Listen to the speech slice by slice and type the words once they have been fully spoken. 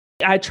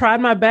I tried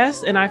my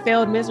best and I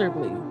failed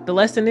miserably. The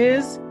lesson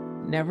is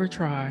never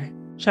try.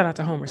 Shout out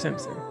to Homer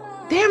Simpson.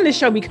 Damn, this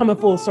show be coming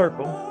full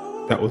circle.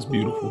 That was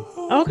beautiful.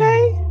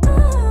 Okay.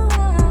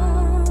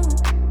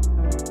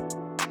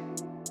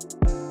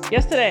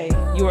 Yesterday,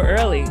 you were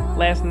early.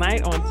 Last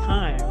night, on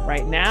time.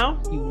 Right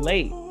now, you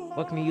late.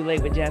 Welcome to You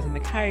Late with Jasmine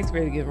McKay.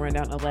 Ready to give a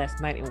rundown of last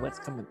night and what's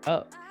coming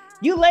up.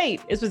 You Late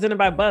is presented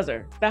by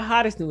Buzzer, the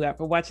hottest new app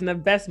for watching the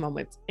best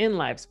moments in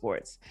live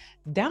sports.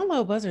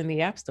 Download Buzzer in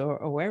the App Store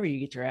or wherever you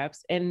get your apps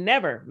and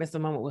never miss a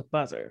moment with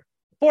Buzzer.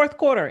 Fourth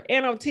quarter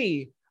NOT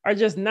are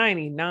just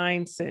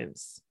 99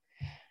 cents.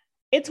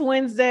 It's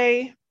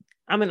Wednesday.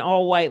 I'm in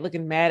all white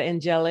looking mad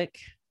angelic.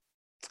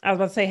 I was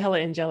about to say hella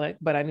angelic,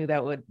 but I knew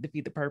that would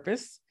defeat the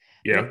purpose.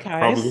 Yeah,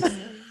 probably.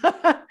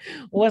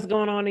 What's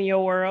going on in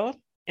your world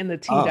in the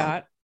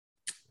T-Dot?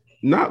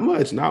 Not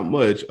much.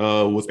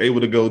 Was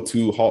able to go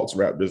to Hawks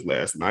Raptors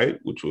last night,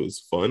 which was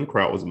fun.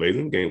 Crowd was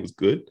amazing. Game was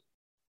good.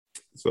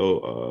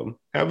 So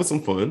having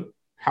some fun.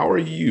 How are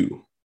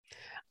you?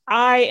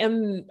 I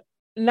am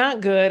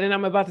not good, and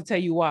I'm about to tell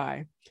you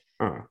why.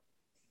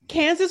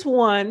 Kansas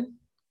won.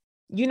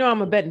 You know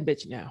I'm a betting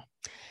bitch now.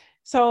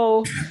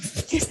 So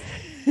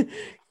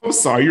I'm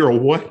sorry, you're a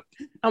what?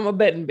 I'm a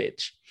betting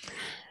bitch.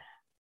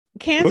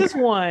 Kansas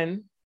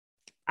won.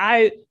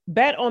 I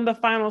bet on the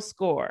final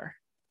score.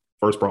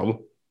 First problem.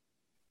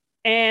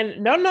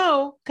 And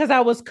no, because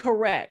I was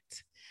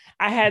correct.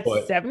 I had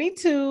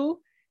 72-69,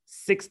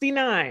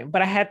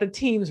 but I had the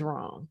teams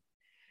wrong.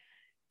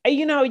 And,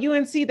 you know,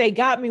 UNC, they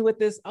got me with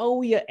this,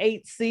 we an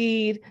 8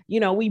 seed. You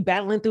know, we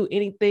battling through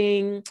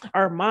anything.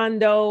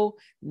 Armando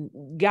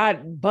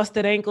got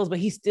busted ankles, but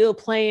he's still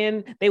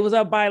playing. They was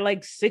up by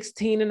like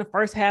 16 in the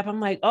first half. I'm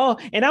like,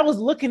 and I was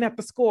looking at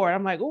the score.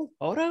 I'm like,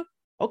 hold up.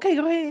 Okay,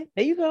 go ahead.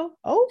 There you go.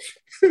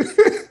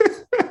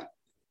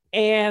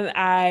 And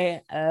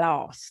I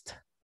lost.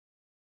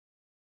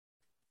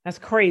 That's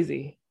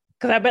crazy.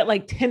 Because I bet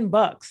like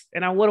 $10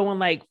 and I would have won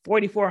like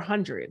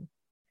 4,400.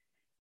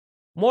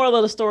 Moral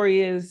of the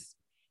story is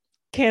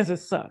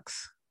Kansas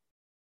sucks.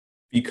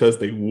 Because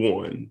they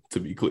won, to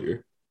be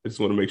clear. I just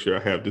want to make sure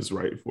I have this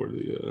right for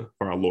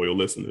our loyal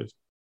listeners.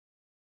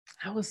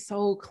 I was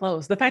so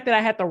close. The fact that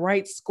I had the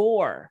right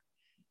score.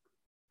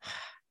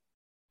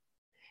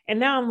 And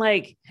now I'm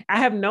like, I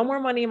have no more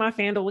money in my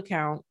FanDuel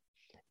account.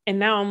 And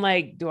now I'm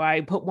like, do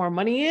I put more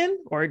money in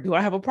or do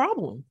I have a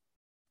problem?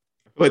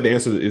 I feel like the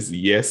answer is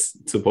yes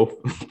to both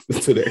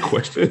to that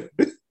question.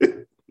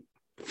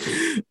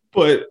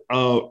 But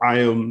I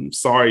am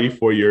sorry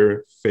for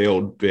your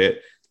failed bet.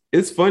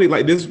 It's funny,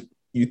 like this,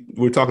 we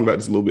were talking about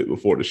this a little bit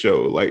before the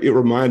show. Like it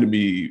reminded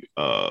me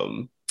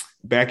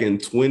back in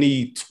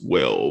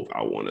 2012,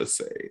 I want to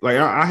say. Like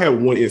I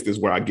had one instance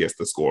where I guessed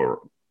the score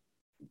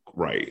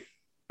right.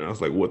 And I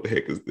was like, what the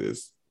heck is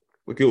this?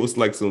 Like it was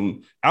like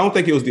I don't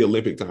think it was the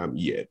Olympic time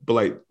yet, but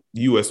like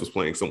US was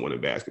playing someone in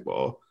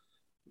basketball.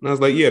 And I was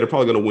like, yeah, they're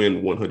probably going to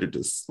win 100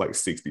 to like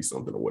 60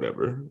 something or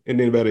whatever. And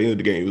then by the end of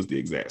the game, it was the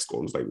exact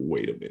score. I was like,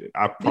 wait a minute.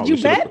 I probably Did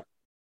you bet?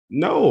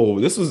 No,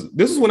 this was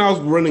when I was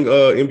running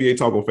NBA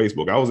Talk on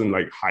Facebook. I was in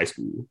like high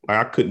school. Like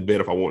I couldn't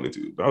bet if I wanted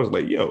to. But I was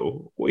like,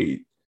 yo,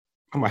 wait,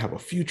 I might have a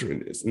future in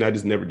this. And I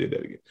just never did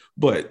that again.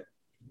 But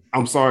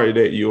I'm sorry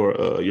that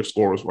your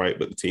score was right,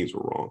 but the teams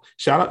were wrong.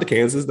 Shout out to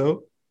Kansas,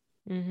 though,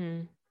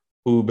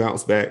 who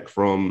bounced back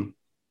from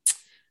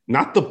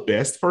not the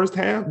best first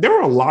half. There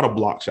were a lot of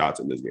block shots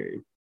in this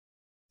game.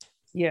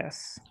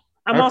 Yes.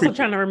 I'm also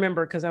trying to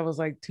remember because that was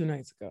like 2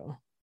 nights ago.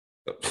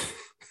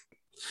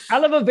 I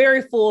live a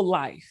very full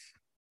life.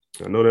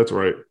 I know that's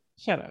right.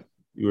 Shut up.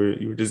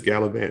 You were just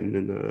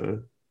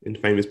gallivanting in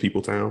famous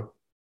people town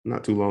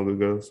not too long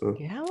ago. So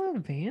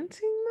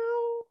gallivanting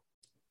though?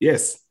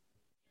 Yes.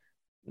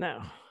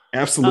 No.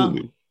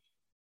 Absolutely.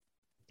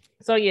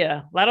 So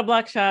yeah, a lot of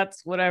block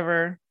shots,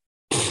 whatever.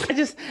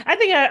 I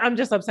think I'm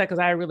just upset because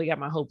I really got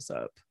my hopes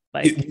up.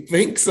 Like, you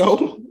think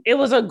so? It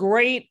was a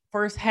great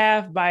first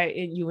half by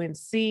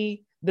UNC.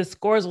 The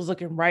scores was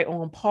looking right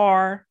on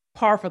par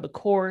for the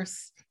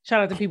course.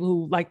 Shout out to people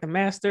who like the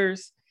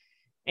Masters.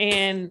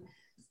 And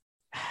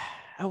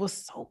I was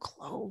so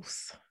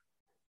close.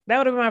 That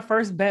would have been my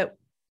first bet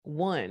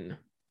won.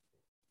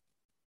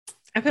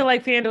 I feel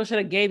like FanDuel should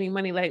have gave me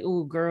money like,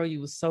 ooh, girl,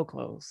 you was so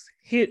close.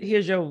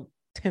 Here's your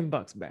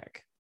 $10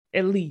 back,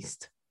 at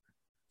least.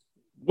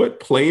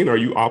 What plane are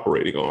you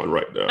operating on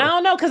right now? I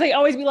don't know, because they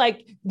always be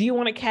like, do you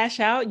want to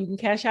cash out? You can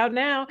cash out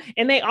now.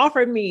 And they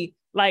offered me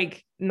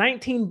like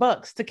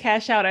 $19 to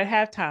cash out at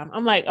halftime.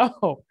 I'm like,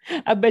 oh,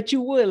 I bet you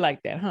would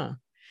like that, huh?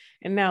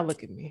 And now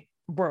look at me,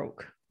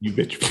 broke. You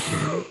bet you.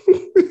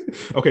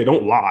 Okay,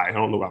 don't lie. I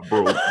don't know about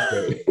broke.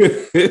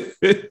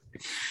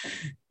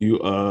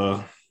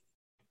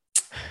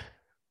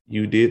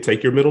 You did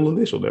take your middle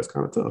initial. That's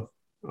kind of tough.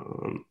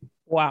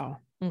 Wow.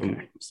 Okay.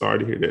 I'm sorry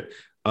to hear that.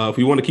 If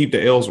we want to keep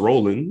the L's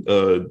rolling,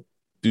 do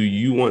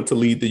you want to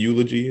lead the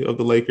eulogy of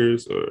the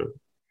Lakers? Or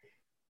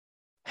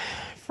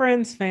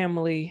friends,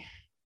 family,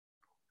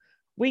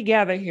 we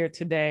gather here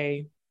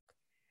today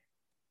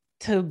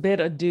to bid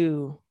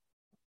adieu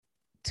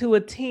to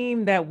a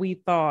team that we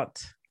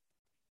thought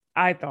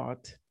I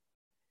thought,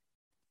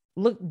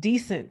 looked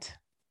decent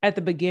at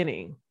the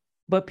beginning,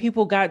 but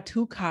people got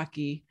too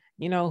cocky.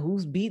 You know,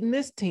 who's beating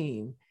this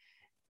team?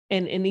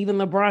 And even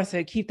LeBron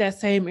said, keep that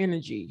same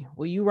energy.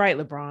 Well, you're right,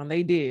 LeBron.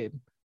 They did,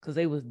 because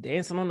they was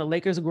dancing on the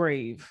Lakers'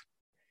 grave.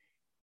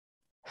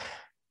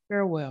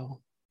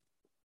 Farewell.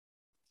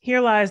 Here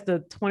lies the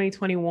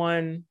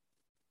 2021-22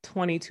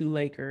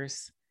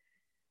 Lakers.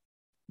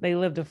 They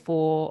lived a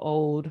full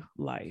old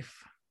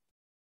life.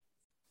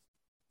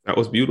 That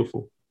was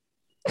beautiful.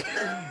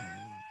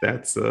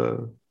 That's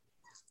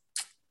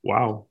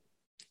wow.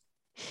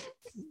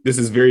 This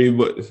is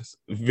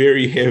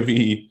very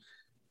heavy.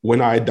 When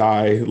I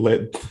die,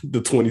 let the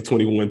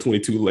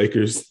 2021-22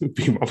 Lakers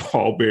be my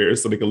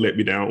pallbearers so they can let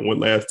me down one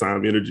last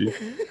time energy.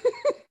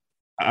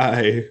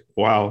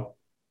 Wow.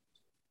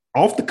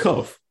 Off the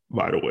cuff,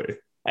 by the way.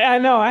 I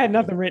know I had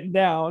nothing written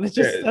down. It's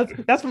just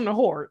that's from the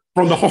heart.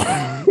 From the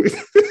heart.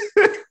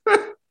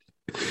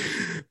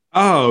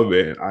 Oh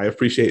man, I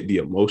appreciate the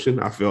emotion.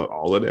 I felt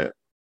all of that.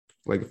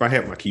 Like if I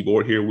had my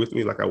keyboard here with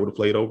me, like I would have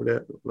played over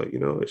that. Like, you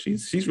know,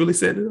 she's really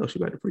setting it up. She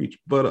might have preached.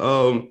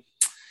 But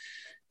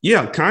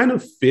yeah, kind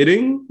of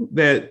fitting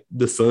that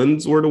the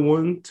Suns were the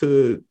one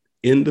to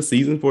end the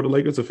season for the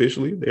Lakers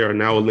officially. They are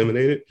now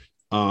eliminated.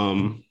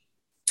 A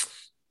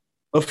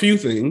few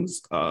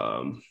things.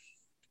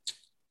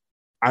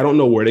 I don't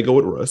know where they go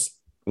with Russ.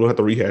 We don't have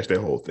to rehash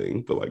that whole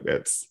thing, but like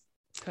that's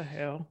the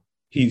hell.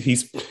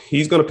 He's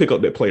going to pick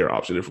up that player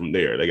option, and from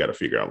there they got to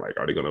figure out, like,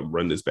 are they going to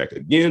run this back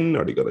again?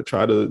 Are they going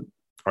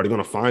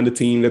to find a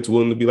team that's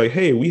willing to be like,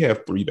 hey, we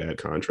have 3 bad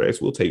contracts,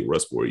 we'll take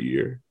Russ for a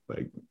year?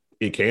 Like,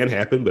 it can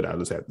happen, but I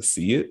just have to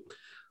see it.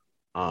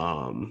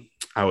 I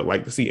would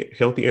like to see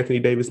healthy Anthony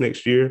Davis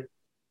next year.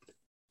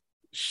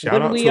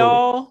 Wouldn't we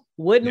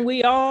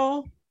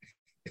all?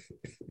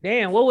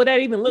 Damn, what would that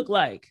even look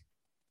like?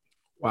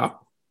 Wow.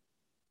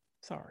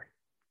 Sorry.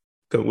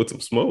 Come with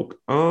some smoke.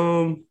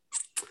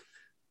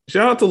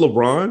 Shout out to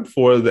LeBron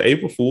for the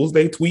April Fool's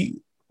Day tweet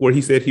where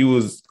he said he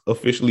was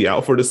officially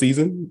out for the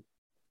season,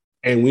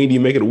 and we didn't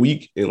even make it a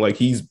week. And like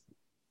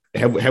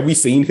have we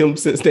seen him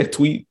since that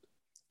tweet?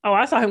 Oh,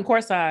 I saw him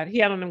courtside. He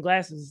had on them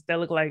glasses that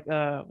look like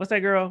what's that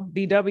girl?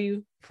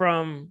 DW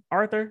from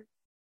Arthur.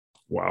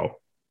 Wow,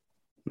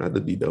 not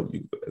the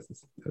DW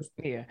glasses.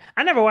 Yeah,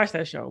 I never watched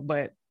that show,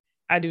 but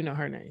I do know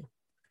her name.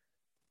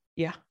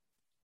 Yeah.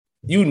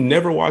 You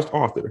never watched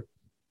Arthur?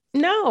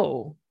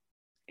 No.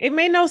 It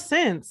made no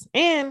sense.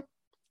 And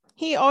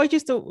he always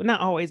used to, not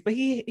always, but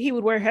he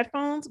would wear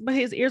headphones, but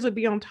his ears would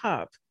be on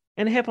top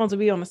and the headphones would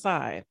be on the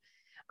side.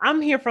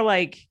 I'm here for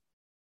like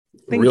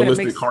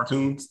realistic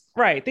cartoons.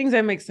 Right. Things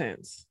that make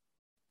sense.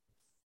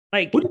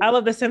 Like, I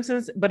love The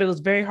Simpsons, but it was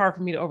very hard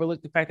for me to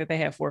overlook the fact that they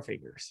have 4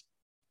 fingers.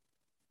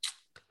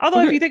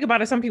 Although if you think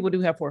about it, some people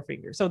do have 4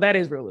 fingers. So that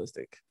is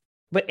realistic.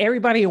 But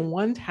everybody in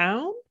one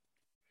town?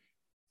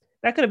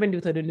 That could have been due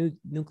to the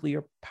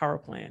nuclear power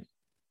plant.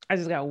 I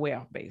just got way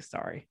off base.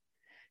 Sorry.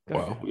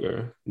 Wow, we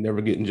are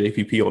never getting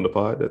JPP on the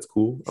pod. That's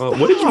cool.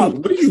 What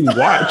did you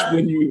watch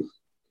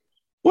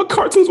what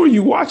cartoons were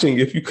you watching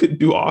if you couldn't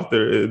do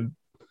Arthur and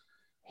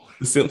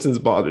The Simpsons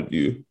bothered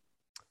you?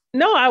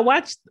 No, I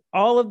watched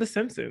all of The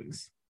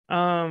Simpsons.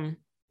 But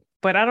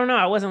I don't know.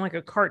 I wasn't like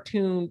a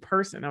cartoon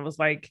person. I was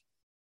like,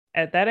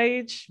 at that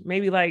age,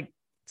 maybe like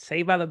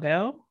Saved by the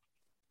Bell.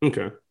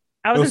 Okay.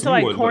 I was into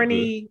like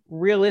corny,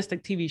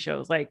 realistic TV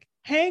shows like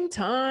Hang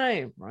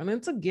Time, Running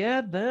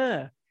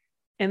Together,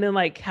 and then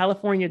like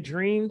California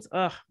Dreams.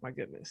 Oh my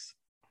goodness.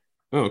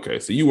 Okay,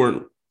 so you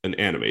weren't an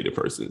animated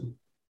person.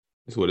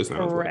 That's what it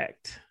sounds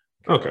Correct.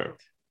 like. Okay.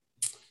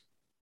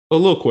 A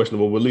little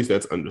questionable, but at least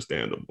that's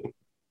understandable.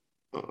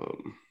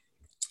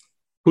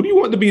 Who do you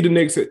want to be the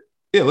next?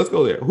 Yeah, let's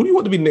go there. Who do you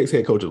want to be the next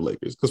head coach of the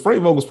Lakers? Because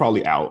Frank Vogel's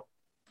probably out.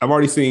 I've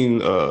already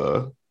seen.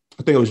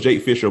 I think it was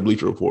Jake Fisher of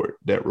Bleacher Report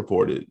that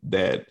reported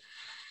that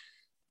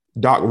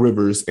Doc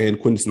Rivers and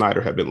Quinn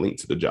Snyder have been linked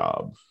to the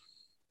job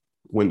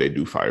when they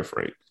do fire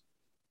Frank.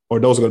 Or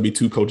those are going to be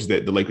 2 coaches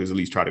that the Lakers at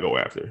least try to go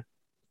after.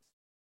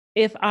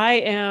 If I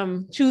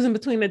am choosing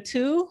between the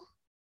 2,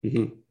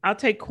 I'll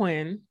take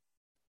Quinn.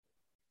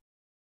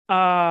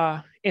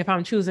 If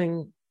I'm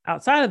choosing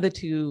outside of the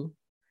 2,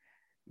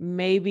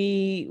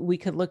 maybe we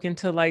could look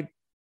into like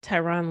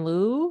Tyronn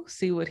Lue,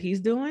 see what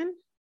he's doing.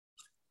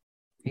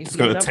 He's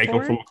going to take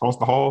him from across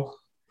the hall.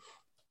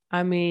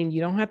 I mean,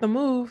 you don't have to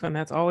move, and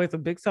that's always a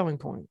big selling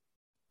point.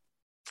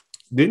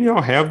 Didn't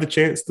y'all have the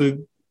chance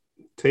to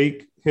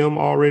take him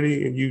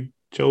already and you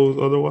chose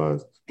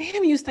otherwise?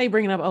 Damn, you stay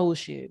bringing up old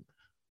shit.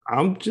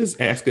 I'm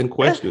just asking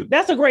questions.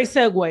 That's a great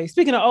segue.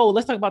 Speaking of old,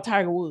 let's talk about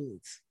Tiger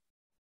Woods.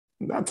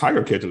 Not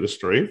Tiger catching the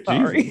straight.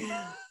 Sorry. Jesus.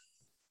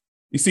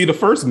 You see, the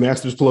first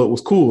Masters club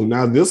was cool.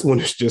 Now this one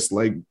is just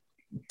like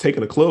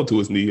taking a club to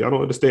his knee. I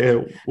don't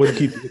understand what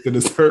keeps to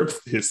deserve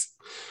this.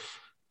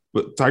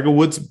 But Tiger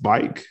Woods'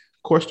 bike?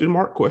 Question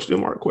mark.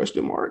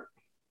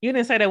 You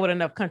didn't say that with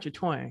enough country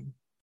twang.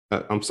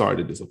 I'm sorry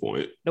to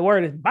disappoint. The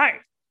word is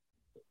bike.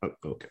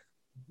 Okay.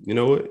 You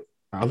know what?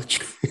 I'll let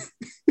you.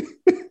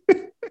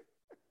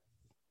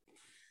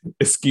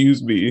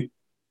 Excuse me.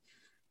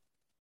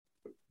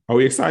 Are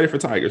we excited for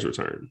Tiger's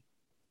return?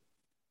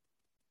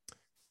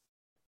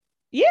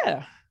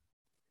 Yeah.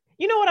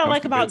 You know what I I'm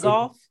like about convinced.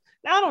 golf?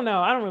 I don't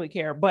know. I don't really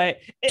care, but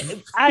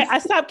I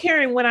stopped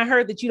caring when I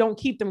heard that you don't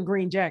keep them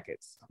green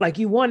jackets. Like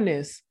you won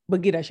this,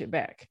 but get that shit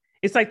back.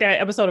 It's like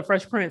that episode of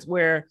Fresh Prince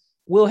where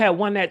Will had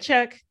won that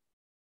check,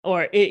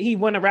 or he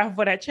won a raffle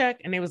for that check,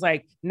 and it was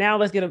like, now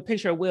let's get a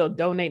picture of Will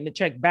donating the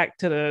check back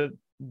to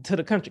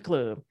the country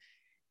club,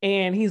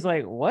 and he's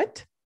like,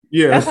 what?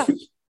 Yeah. That's how,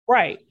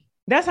 right.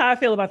 That's how I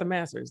feel about the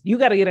Masters. You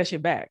got to get that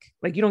shit back.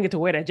 Like you don't get to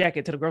wear that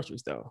jacket to the grocery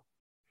store.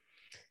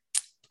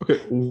 Okay.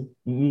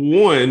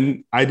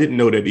 One, I didn't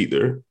know that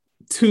either.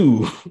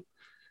 Two,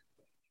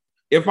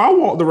 if I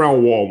walked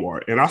around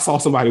Walmart and I saw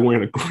somebody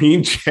wearing a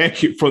green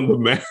jacket from the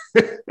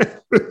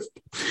Masters,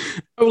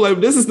 I'm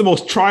like, this is the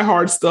most try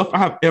hard stuff I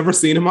have ever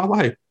seen in my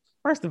life.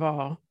 First of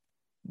all,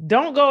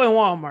 don't go in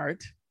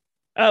Walmart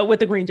with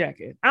the green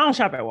jacket. I don't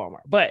shop at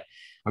Walmart, but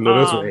I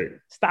know that's right.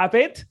 Stop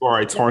it. Or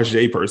a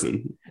Target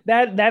person.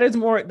 That is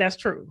more. That's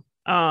true.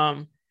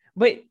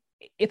 But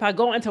if I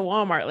go into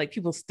Walmart, like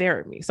people stare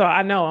at me, so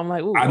I know I'm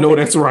like, ooh, I know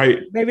that's right.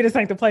 Maybe this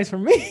ain't the place for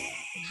me.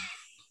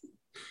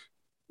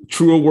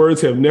 Truer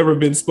words have never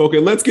been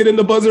spoken. Let's get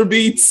into buzzer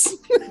beats.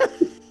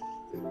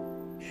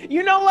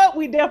 You know what?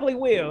 We definitely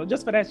will,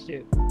 just for that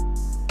shit.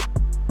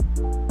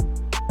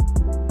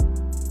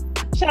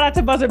 Shout out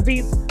to Buzzer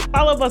Beats.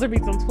 Follow Buzzer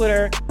Beats on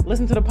Twitter.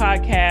 Listen to the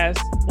podcast.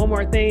 One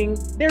more thing,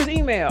 there's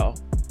email,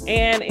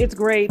 and it's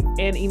great,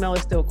 and email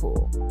is still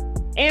cool.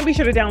 And be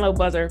sure to download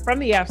Buzzer from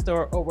the App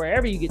Store or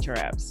wherever you get your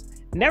apps.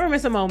 Never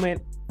miss a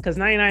moment, because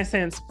 99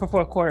 cents per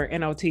fourth quarter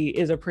NOT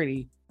is a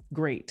pretty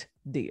great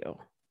deal.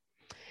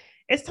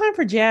 It's time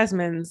for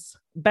Jasmine's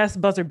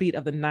best buzzer beat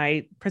of the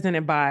night,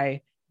 presented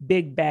by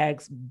Big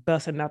Bags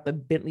busting out the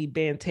Bentley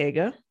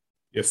Bentayga.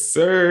 Yes,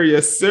 sir.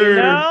 Yes, sir. You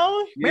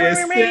know?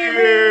 Yes,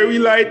 sir. We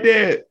like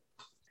that.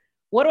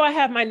 What do I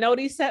have my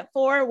noties set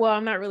for? Well,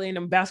 I'm not really in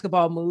a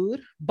basketball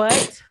mood,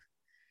 but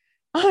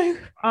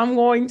I'm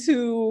going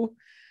to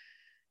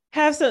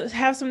have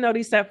some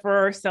noties set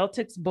for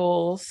Celtics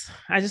Bulls.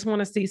 I just want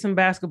to see some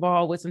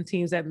basketball with some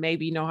teams that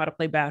maybe know how to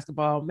play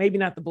basketball. Maybe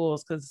not the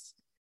Bulls, because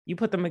you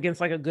put them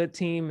against like a good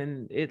team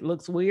and it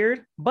looks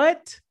weird,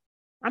 but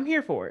I'm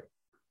here for it.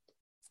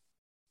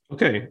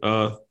 Okay,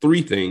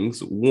 three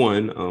things.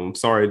 One, I'm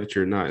sorry that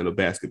you're not in a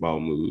basketball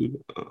mood.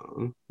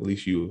 At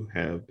least you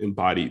have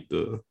embodied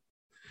the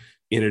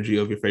energy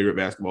of your favorite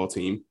basketball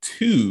team.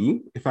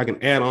 Two, if I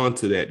can add on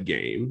to that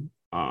game,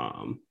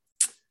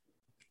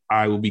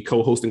 I will be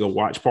co-hosting a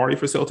watch party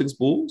for Celtics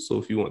Bulls. So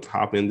if you want to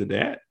hop into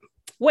that.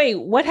 Wait,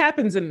 what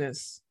happens in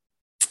this?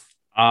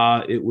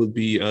 It would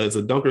be it's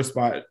a dunker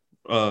spot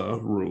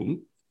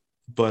room,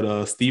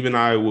 but Steve and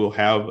I will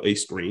have a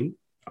screen.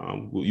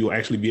 You'll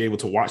actually be able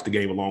to watch the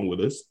game along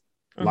with us.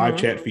 Live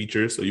chat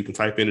features, so you can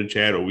type in the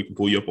chat or we can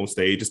pull you up on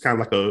stage. It's kind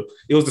of like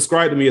it was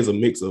described to me as a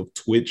mix of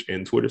Twitch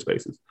and Twitter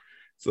Spaces.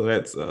 So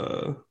that's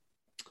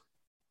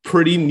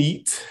pretty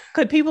neat.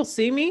 Could people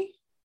see me?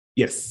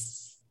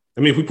 Yes.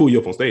 I mean, if we pull you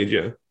up on stage,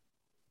 yeah.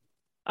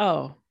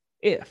 Oh,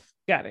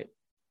 got it.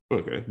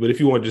 Okay, but if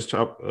you want to just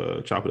chop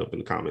it up in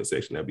the comment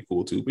section, that'd be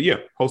cool too. But yeah,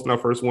 hosting our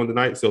first one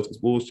tonight,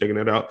 Celtics Bulls, checking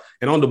that out.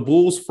 And on the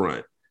Bulls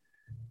front,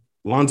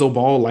 Lonzo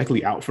Ball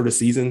likely out for the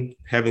season,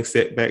 having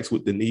setbacks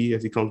with the knee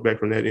as he comes back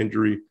from that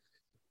injury.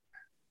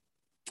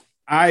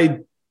 I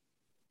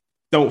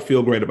don't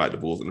feel great about the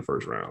Bulls in the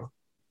first round.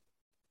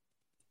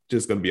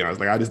 Just going to be honest.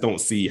 Like, I just don't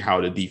see how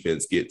the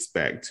defense gets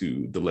back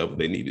to the level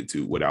they needed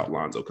to without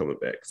Lonzo coming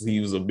back, because he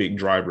was a big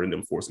driver in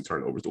them forcing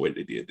turnovers the way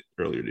they did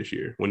earlier this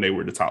year when they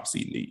were the top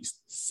seed in the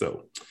East.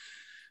 So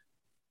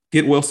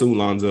get well soon,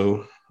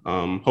 Lonzo.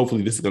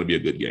 Hopefully this is going to be a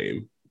good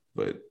game,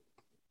 but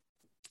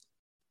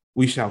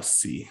we shall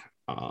see.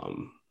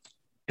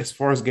 As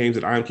far as games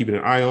that I am keeping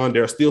an eye on,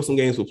 there are still some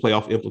games with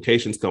playoff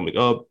implications coming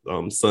up.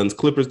 Suns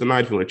Clippers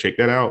tonight, if you want to check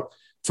that out.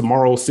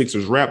 Tomorrow,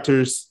 Sixers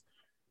Raptors.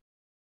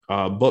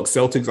 Bucks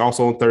Celtics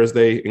also on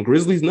Thursday, and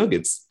Grizzlies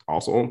Nuggets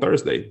also on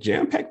Thursday.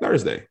 Jam-packed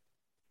Thursday.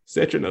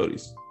 Set your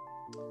notice.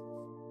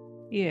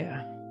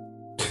 Yeah.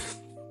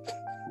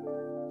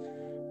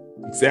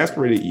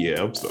 Exasperated?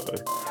 Yeah, I'm sorry.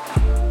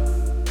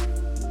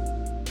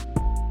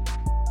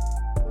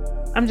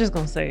 I'm just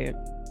gonna say it.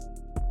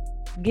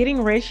 Getting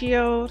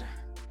ratioed,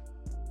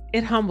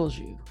 it humbles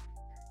you.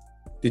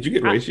 Did you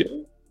get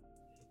ratioed?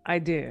 I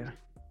did.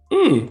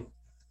 Do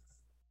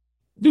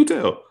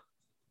tell.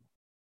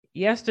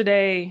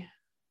 Yesterday,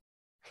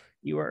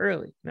 you were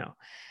early. No.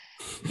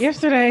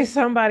 Yesterday,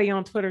 somebody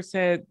on Twitter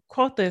said,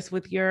 quote this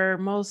with your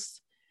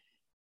most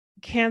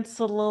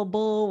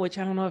cancelable, which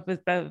I don't know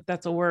if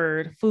that's a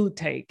word, food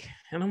take.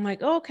 And I'm like,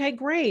 oh, okay,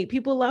 great.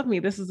 People love me.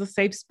 This is a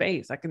safe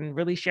space. I can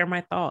really share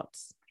my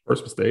thoughts.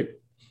 First mistake.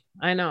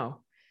 I know.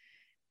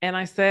 And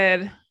I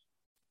said,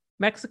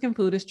 Mexican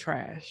food is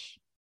trash.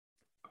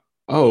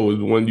 Oh,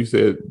 the one you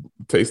said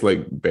tastes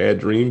like bad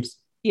dreams?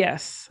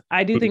 Yes,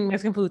 I do think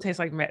Mexican food tastes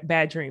like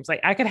bad dreams.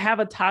 Like, I could have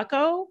a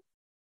taco,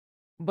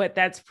 but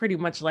that's pretty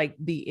much like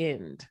the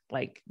end.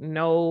 Like,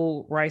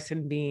 no rice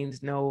and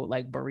beans, no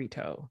like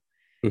burrito.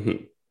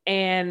 Mm-hmm.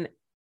 And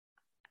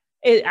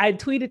I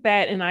tweeted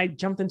that and I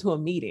jumped into a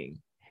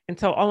meeting. And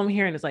so all I'm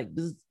hearing is like,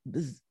 bzz,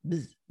 bzz,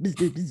 bzz, bzz,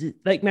 bzz, bzz.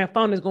 Like my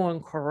phone is going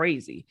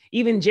crazy.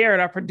 Even Jared,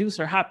 our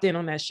producer, hopped in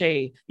on that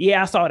shade.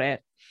 Yeah, I saw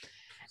that.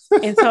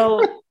 And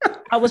so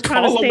I was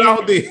trying to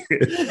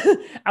stand.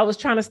 I was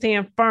trying to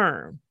stand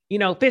firm.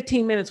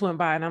 15 minutes went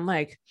by and I'm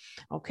like,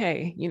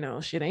 okay,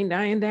 shit ain't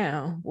dying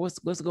down.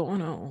 What's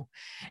going on?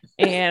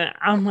 And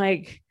I'm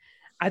like,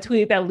 I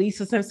tweeted that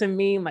Lisa Simpson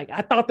meme. Like,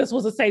 I thought this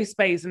was a safe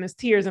space and there's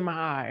tears in my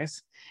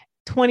eyes.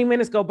 20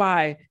 minutes go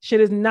by.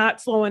 Shit is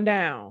not slowing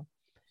down.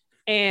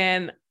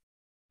 And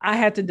I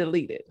had to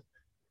delete it.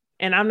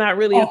 And I'm not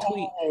really a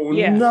tweet.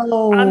 Yeah.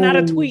 No. I'm not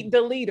a tweet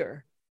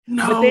deleter.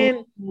 No.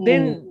 But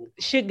then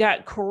shit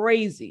got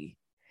crazy.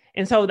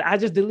 And so I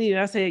just deleted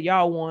it. I said,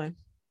 y'all won.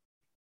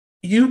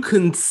 You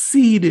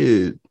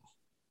conceded.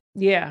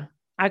 Yeah.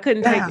 I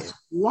couldn't take it. That's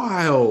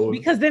wild.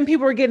 Because then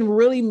people are getting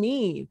really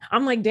mean.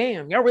 I'm like,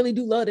 damn, y'all really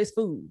do love this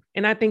food.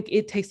 And I think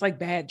it tastes like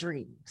bad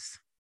dreams.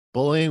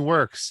 Bullying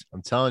works.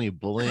 I'm telling you,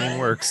 bullying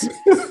works.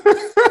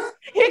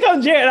 Here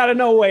comes Jared out of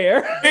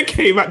nowhere. It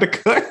came out the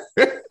cut.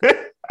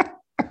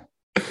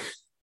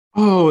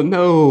 Oh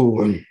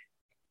no.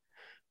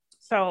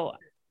 So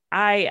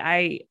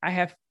I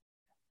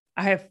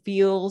have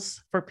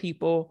feels for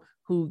people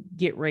who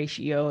get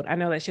ratioed. I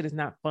know that shit is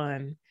not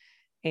fun.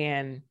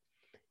 And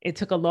it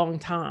took a long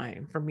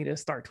time for me to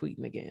start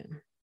tweeting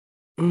again.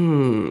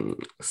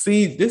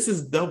 See, this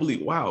is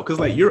doubly wow. Because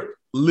like you're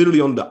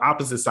literally on the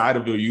opposite side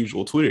of your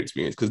usual Twitter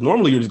experience. Because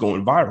normally you're just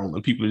going viral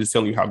and people are just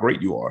telling you how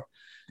great you are.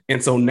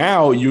 And so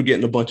now you're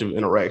getting a bunch of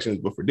interactions,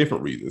 but for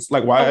different reasons.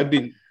 Like why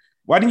didn't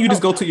you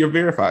just go to your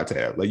verified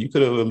tab? Like you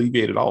could have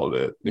alleviated all of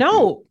that.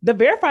 No, the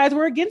verifieds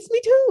were against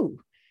me too.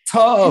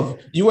 Tough.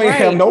 You ain't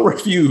have no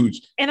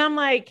refuge. And I'm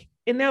like,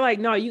 and they're like,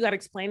 no, you got to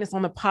explain this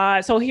on the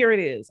pod. So here it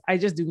is. I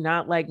just do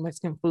not like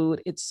Mexican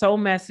food. It's so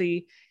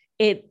messy.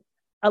 A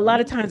lot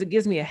of times it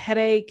gives me a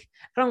headache.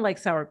 I don't like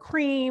sour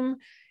cream.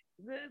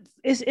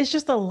 It's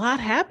just a lot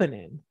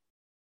happening.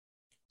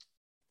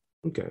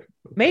 Okay.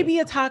 Maybe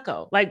a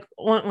taco. Like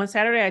on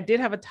Saturday, I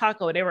did have a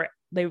taco. They were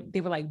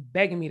like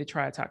begging me to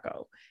try a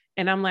taco.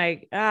 And I'm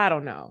like, I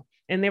don't know.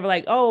 And they were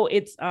like, oh,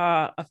 it's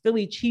a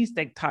Philly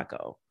cheesesteak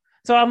taco.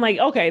 So I'm like,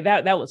 okay,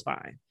 that was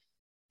fine.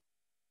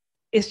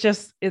 It's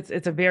just,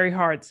 it's a very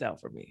hard sell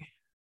for me.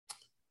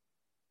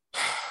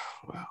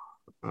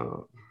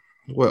 Wow.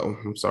 Well,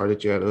 I'm sorry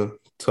that you had a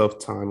tough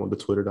time on the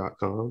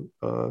twitter.com.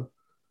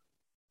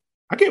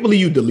 I can't believe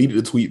you deleted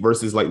a tweet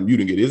versus like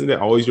muting it. Isn't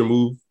that always your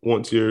move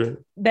once you're...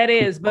 That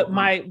is, but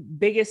my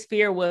biggest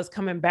fear was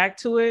coming back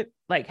to it,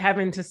 like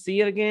having to see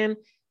it again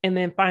and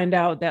then find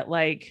out that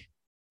like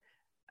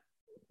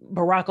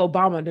Barack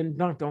Obama done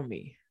dunked on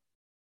me.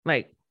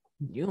 Like,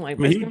 you don't like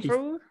Mexican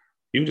food?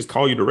 He would just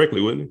call you directly,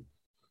 wouldn't he?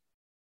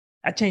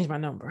 I changed my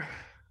number.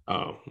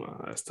 Oh,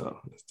 wow, that's tough.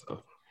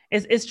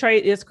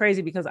 It's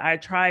crazy because I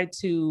tried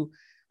to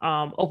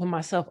open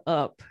myself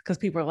up because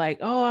people are like,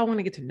 oh, I want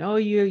to get to know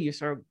you. You're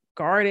so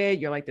guarded.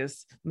 You're like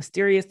this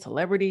mysterious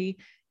celebrity.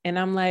 And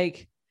I'm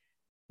like,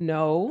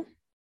 no.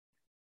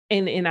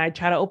 And I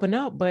try to open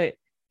up, but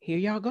here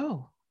y'all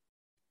go.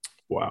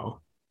 Wow.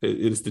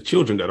 It's the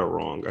children that are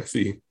wrong. I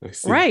see.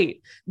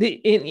 Right.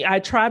 I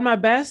tried my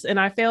best and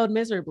I failed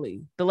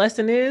miserably. The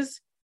lesson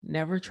is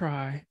never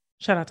try.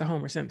 Shout out to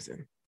Homer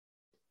Simpson.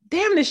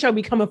 Damn, this show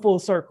be coming full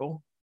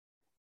circle.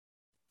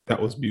 That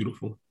was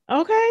beautiful.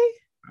 Okay.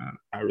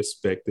 I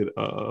respect it.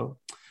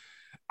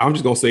 I'm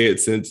just going to say it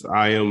since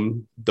I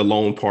am the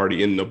lone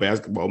party in the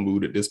basketball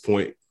mood at this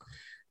point.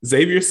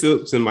 Xavier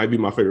Simpson might be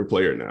my favorite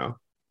player now.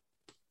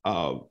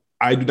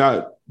 I do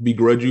not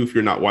begrudge you if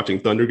you're not watching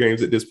Thunder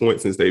games at this point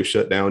since they've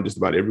shut down just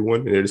about everyone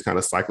and they're just kind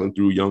of cycling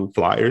through young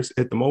flyers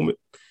at the moment.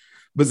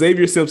 But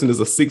Xavier Simpson is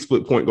a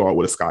 6-foot point guard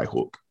with a sky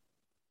hook.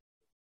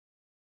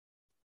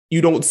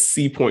 You don't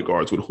see point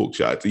guards with hook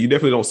shots. You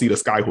definitely don't see the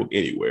sky hook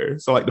anywhere.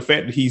 So like the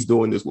fact that he's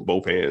doing this with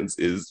both hands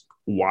is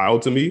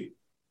wild to me.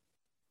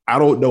 I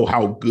don't know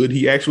how good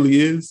he actually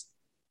is.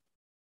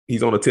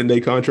 He's on a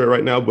 10-day contract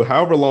right now, but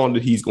however long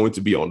that he's going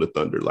to be on the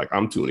Thunder, like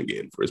I'm tuning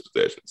in for his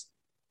possessions.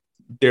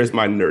 There's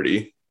my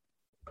nerdy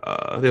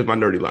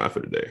line for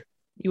the day.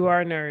 You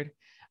are a nerd.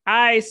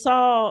 I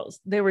saw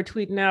they were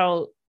tweeting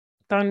out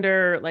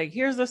Thunder, like,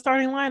 here's the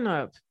starting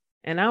lineup.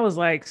 And I was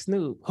like,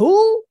 Snoop,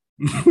 who?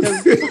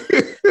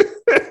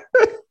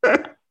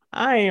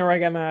 I ain't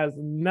recognize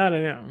none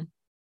of them.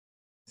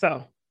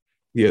 So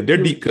yeah, their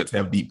deep cuts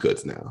have deep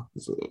cuts now.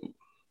 So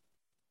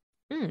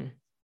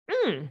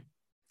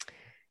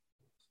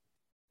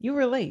you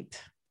were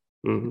late.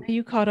 Mm-hmm.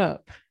 You caught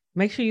up.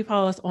 Make sure you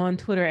follow us on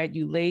Twitter at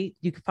You Late.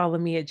 You can follow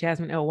me at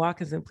Jasmine L.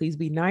 Watkins and please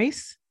be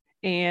nice.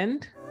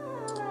 And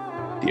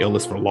the L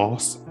is for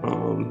loss.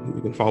 You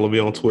can follow me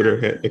on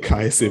Twitter at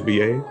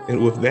AkiasNBA.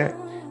 And with that,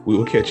 we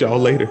will catch y'all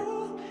later.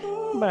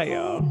 Bye,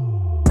 y'all.